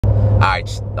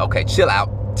right, okay, chill out.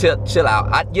 Chill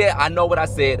out. Yeah, I know what I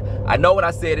said. I know what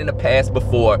I said in the past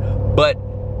before, but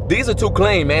these are too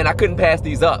clean, man. I couldn't pass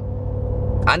these up.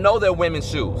 I know they're women's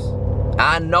shoes.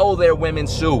 I know they're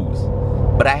women's shoes,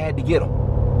 but I had to get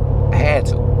them. I had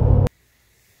to.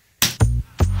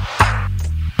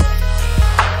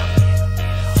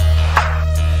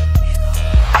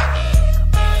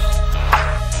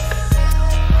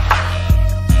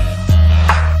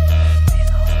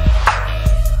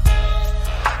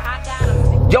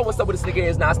 Yo, what's up with the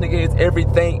sneakerheads, non-sneakerheads,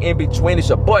 everything in between? It's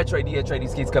your boy Trey D. Trey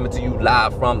D's Keys coming to you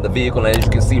live from the vehicle. And as you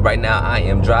can see right now, I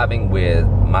am driving with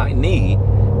my knee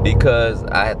because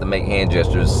I had to make hand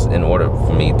gestures in order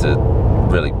for me to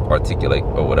really articulate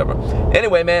or whatever.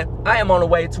 Anyway, man, I am on the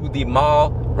way to the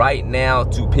mall right now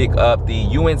to pick up the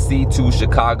UNC to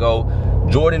Chicago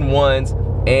Jordan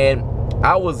 1s. And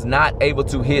I was not able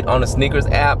to hit on the sneakers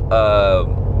app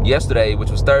yesterday,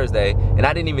 which was Thursday, and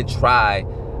I didn't even try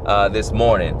this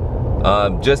morning,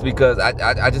 just because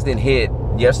I just didn't hit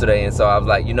yesterday. And so I was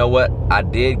like, you know what, I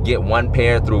did get one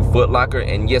pair through Foot Locker,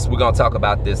 and yes, we're gonna talk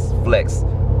about this flex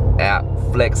app,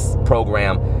 flex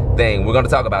program thing. We're gonna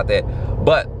talk about that,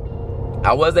 but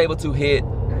I was able to hit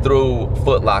through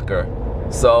Foot Locker,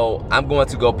 so I'm going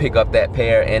to go pick up that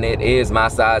pair, and it is my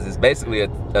size. It's basically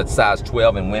a size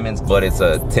 12 in women's, but it's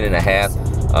a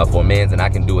 10.5 for men's, and I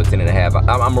can do a 10.5.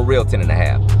 I'm a real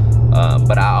 10.5.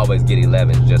 But I always get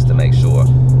 11 just to make sure.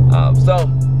 So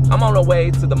I'm on the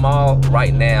way to the mall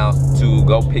right now to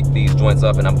go pick these joints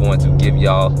up, and I'm going to give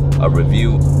y'all a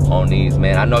review on these,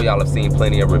 man. I know y'all have seen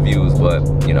plenty of reviews, but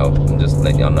you know, I'm just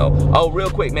letting y'all know. Oh, real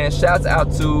quick, man, shouts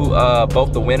out to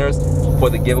both the winners for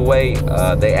the giveaway.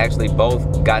 They actually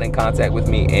both got in contact with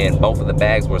me, and both of the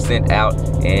bags were sent out,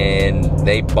 and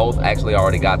they both actually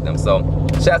already got them. So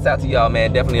shouts out to y'all,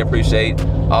 man. Definitely appreciate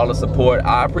all the support.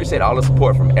 I appreciate all the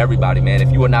support from everybody, man.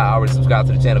 If you are not already subscribed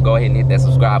to the channel, go ahead and hit that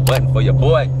subscribe button for your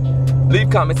boy. Leave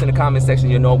comments in the comment section.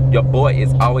 You know your boy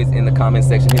is always in the comment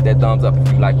section. Hit that thumbs up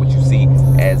if you like what you see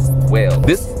as well.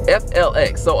 This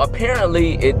FLX, so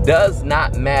apparently it does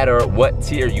not matter what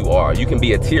tier you are. You can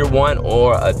be a tier 1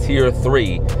 or a tier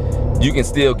 3. You can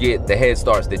still get the head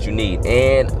starts that you need.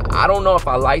 And I don't know if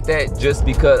I like that, just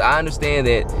because I understand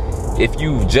that if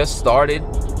you've just started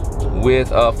with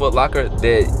Foot Locker,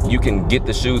 that you can get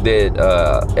the shoe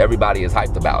that everybody is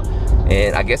hyped about,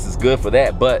 and I guess it's good for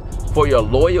that. But for your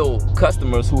loyal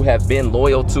customers who have been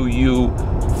loyal to you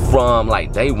from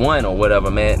like day one or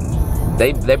whatever, man,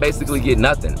 they basically get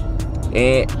nothing.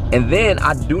 And then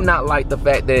I do not like the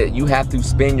fact that you have to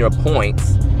spend your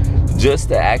points just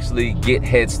to actually get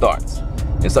head starts.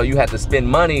 And so you have to spend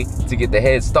money to get the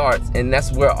head starts, and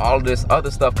that's where all this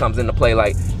other stuff comes into play.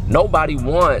 Like, nobody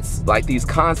wants like these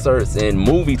concerts and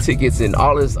movie tickets and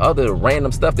all this other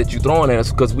random stuff that you throwing at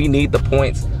us, because we need the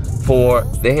points for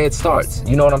the head starts.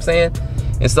 You know what I'm saying?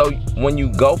 And so when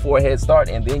you go for a head start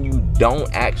and then you don't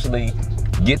actually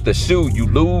get the shoe, you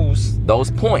lose those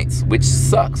points, which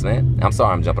sucks, man. I'm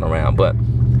sorry I'm jumping around, but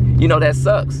you know, that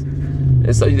sucks.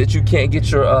 And so that you can't get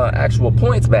your actual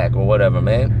points back or whatever,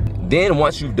 man. Then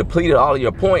once you've depleted all of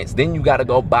your points, then you gotta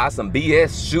go buy some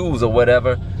BS shoes or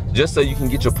whatever, just so you can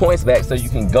get your points back, so you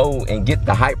can go and get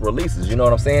the hype releases. You know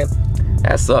what I'm saying?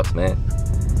 That sucks, man.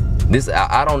 This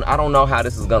I don't know how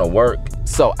this is gonna work.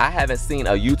 So I haven't seen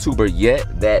a YouTuber yet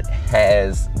that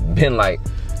has been like,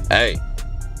 hey,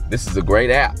 this is a great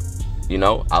app, you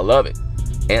know, I love it.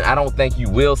 And I don't think you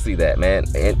will see that, man.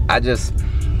 And I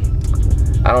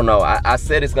don't know. I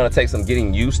said it's gonna take some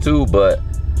getting used to, but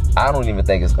I don't even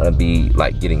think it's gonna be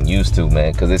like getting used to,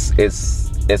 man, because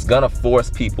it's gonna force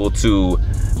people to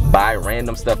buy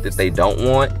random stuff that they don't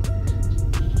want,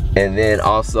 and then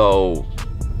also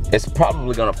it's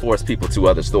probably gonna force people to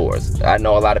other stores. I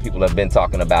know a lot of people have been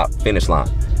talking about Finish Line.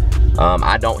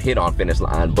 I don't hit on Finish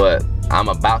Line, but I'm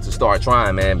about to start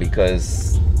trying, man,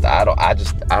 because I don't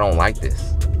like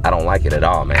this. I don't like it at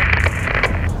all, man.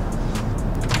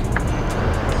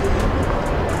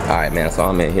 All right, man, so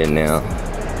I'm in here now,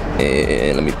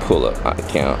 and let me pull up my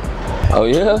account. Oh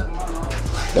yeah?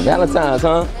 The Valentine's,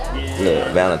 huh? Yeah.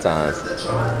 Look, Valentine's.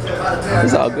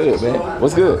 It's all good, man.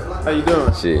 What's good? How you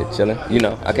doing? Shit, chillin'. You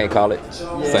know, I can't call it.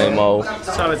 Yeah. Same old.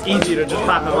 So it's easy to just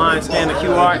pop the line, scan the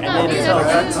QR, and then it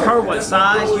tells her what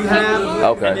size you have.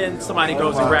 Okay. And then somebody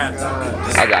goes and grabs it.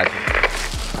 I got you.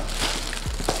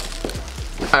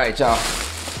 All right, y'all.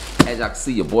 As y'all can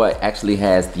see, your boy actually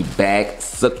has the bag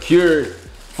secured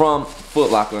from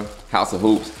Foot Locker, House of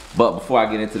Hoops. But before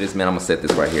I get into this, man, I'm gonna set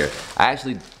this right here. I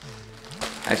actually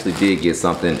did get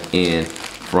something in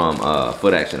from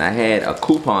Foot Action. I had a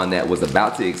coupon that was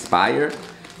about to expire,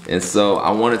 and so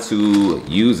I wanted to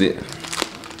use it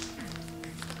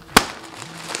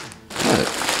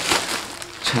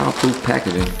childproof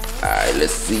packaging. All right,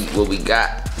 let's see what we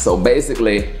got. So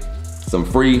basically, some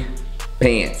free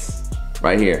pants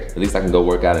right here. At least I can go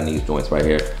work out in these joints right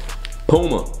here.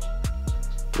 Puma.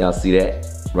 Y'all see that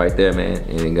right there, man?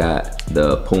 And then got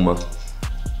the Puma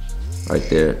right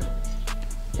there.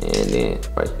 And then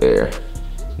right there.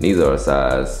 These are a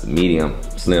size medium,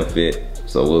 slim fit.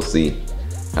 So we'll see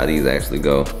how these actually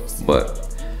go.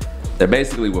 But they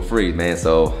basically were free, man.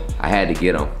 So I had to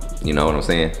get them. You know what I'm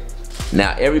saying?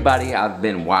 Now, everybody I've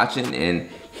been watching and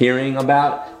hearing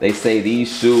about, they say these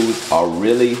shoes are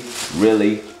really,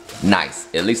 really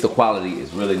nice. At least the quality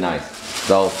is really nice.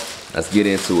 So let's get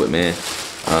into it, man.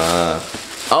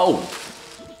 Oh,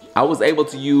 I was able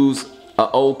to use an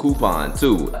old coupon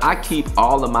too. I keep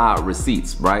all of my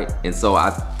receipts, right? And so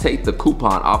I take the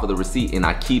coupon off of the receipt and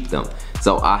I keep them.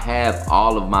 So I have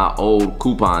all of my old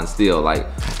coupons still, like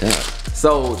that.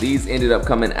 So these ended up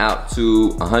coming out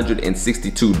to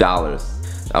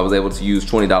 $162. I was able to use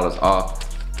 $20 off,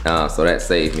 so that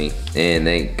saved me. And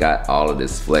they got all of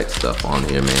this flex stuff on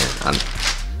here, man.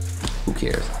 Who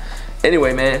cares?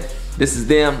 Anyway, man, this is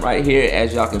them right here.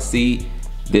 As y'all can see,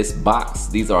 this box,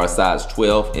 these are a size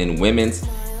 12 in women's,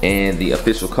 and the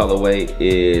official colorway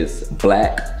is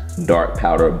black, dark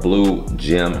powder blue,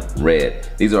 gem red.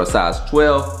 These are a size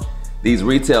 12. These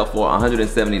retail for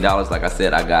 $170. Like I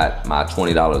said, I got my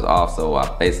 $20 off, so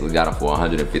I basically got them for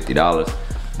 $150.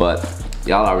 But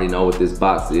y'all already know what this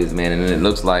box is, man, and it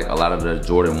looks like a lot of the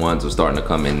Jordan 1s are starting to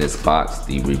come in this box,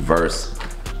 the reverse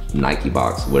Nike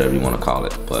box, whatever you want to call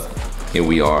it. But here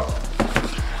we are.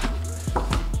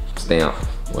 Stamp,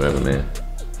 whatever, man.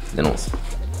 They don't,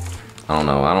 I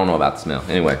don't know about the smell.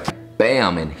 Anyway,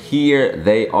 bam, and here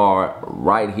they are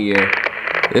right here.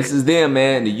 This is them,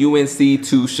 man, the UNC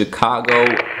to Chicago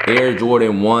Air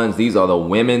Jordan 1s. These are the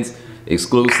women's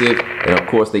exclusive, and of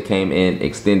course they came in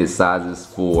extended sizes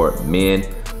for men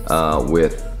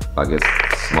with, I guess,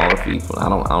 smaller feet. I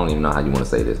don't even know how you want to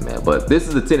say this, man, but this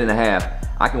is a 10.5.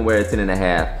 I can wear a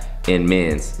 10.5 in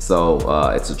men's,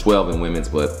 so it's a 12 in women's,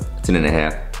 but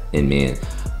 10.5 in men.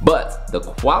 But the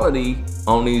quality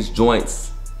on these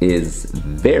joints is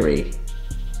very,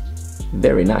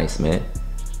 very nice, man.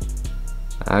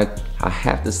 I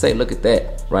have to say, look at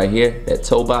that right here, that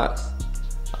toe box.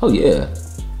 Oh yeah,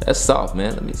 that's soft,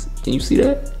 man. Let me see. Can you see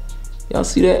that? Y'all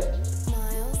see that?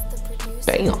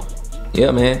 Bam.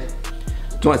 Yeah, man.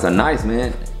 Joints are nice,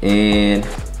 man. And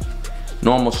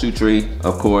normal shoe tree,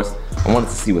 of course. I wanted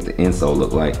to see what the insole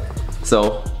looked like.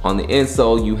 So on the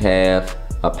insole, you have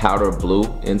a powder blue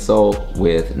insole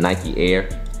with Nike Air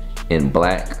in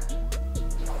black.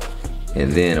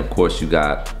 And then of course you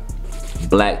got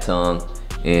black tongue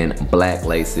and black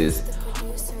laces.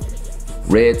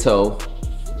 Red toe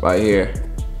right here.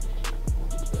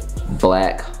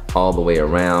 Black all the way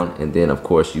around. And then of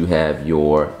course you have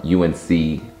your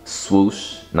UNC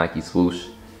swoosh, Nike swoosh.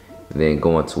 And then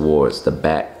going towards the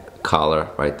back collar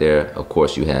right there, of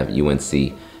course you have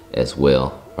UNC as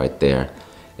well right there.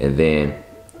 And then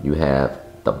you have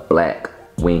the black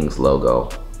Wings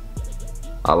logo.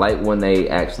 I like when they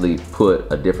actually put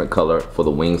a different color for the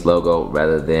Wings logo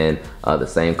rather than the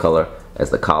same color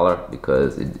as the collar,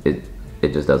 because it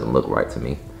just doesn't look right to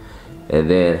me. And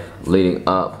then leading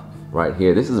up right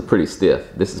here, this is pretty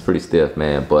stiff. This is pretty stiff,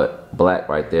 man, but black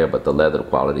right there, but the leather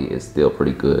quality is still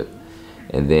pretty good.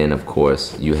 And then of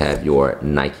course you have your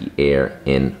Nike Air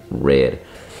in red.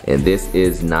 And this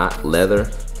is not leather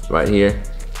right here.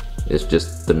 It's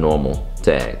just the normal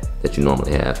tag that you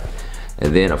normally have.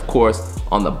 And then of course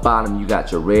on the bottom you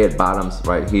got your red bottoms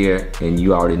right here, and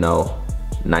you already know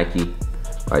Nike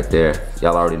right there.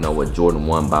 Y'all already know what Jordan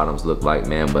 1 bottoms look like,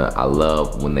 man, but I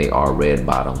love when they are red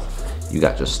bottoms. You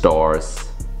got your stars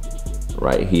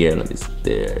right here. Let me see,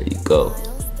 there you go.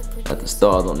 Got the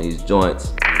stars on these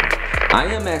joints. I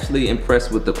am actually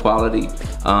impressed with the quality.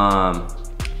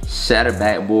 Shattered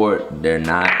backboard, they're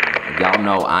not. Y'all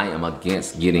know I am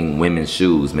against getting women's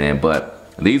shoes, man, but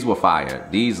these were fire.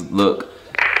 These look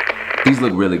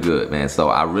really good, man. So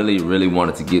I really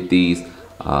wanted to get these. You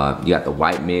got the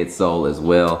white midsole as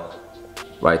well,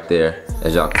 right there,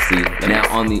 as y'all can see. And now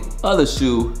on the other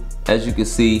shoe, as you can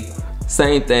see,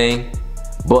 same thing,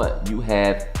 but you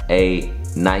have a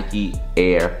Nike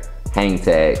Air hang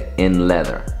tag in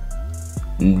leather.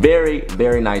 Very,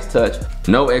 very nice touch.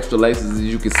 No extra laces, as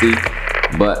you can see,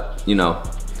 but you know,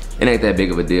 it ain't that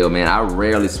big of a deal, man. I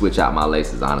rarely switch out my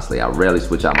laces, honestly. I rarely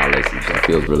switch out my laces, so it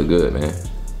feels really good, man.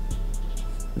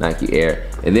 Nike Air.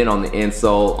 And then on the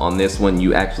insole, on this one,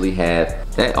 you actually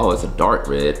have that. Oh, it's a dark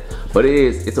red, but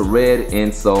it's a red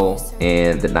insole,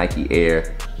 and the Nike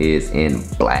Air is in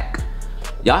black.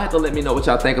 y'all have to let me know what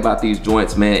y'all think about these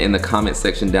joints, man, in the comment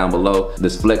section down below.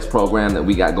 This flex program that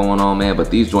we got going on, man,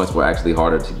 but these joints were actually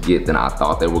harder to get than I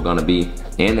thought they were gonna be.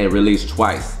 And they released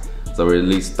twice. So we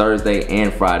released Thursday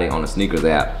and Friday on the sneakers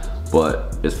app.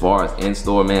 But as far as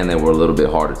in-store, man, they were a little bit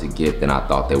harder to get than I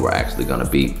thought they were actually gonna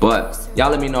be. But y'all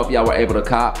let me know if y'all were able to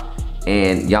cop.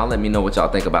 And y'all let me know what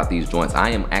y'all think about these joints.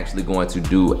 I am actually going to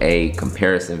do a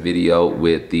comparison video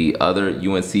with the other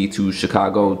UNC to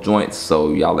Chicago joints.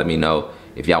 So y'all let me know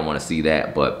if y'all want to see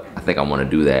that. But I think I want to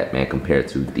do that, man, compared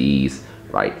to these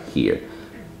right here.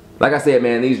 Like I said,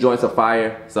 man, these joints are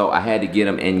fire. So I had to get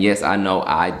them. And yes, I know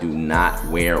I do not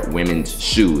wear women's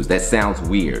shoes. That sounds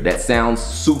weird. That sounds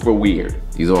super weird.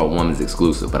 These are a woman's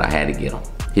exclusive, but I had to get them.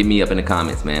 Hit me up in the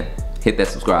comments, man. Hit that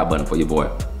subscribe button for your boy.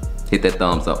 Hit that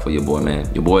thumbs up for your boy, man.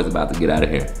 Your boy's about to get out of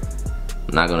here.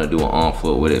 I'm not gonna do an on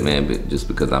foot with it, man, but just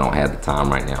because I don't have the time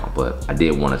right now. But I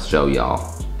did want to show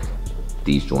y'all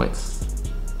these joints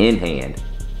in hand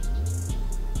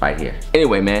right here.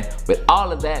 Anyway, man, with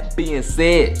all of that being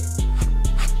said,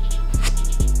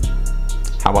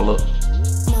 how I look?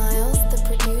 Miles, the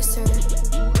producer.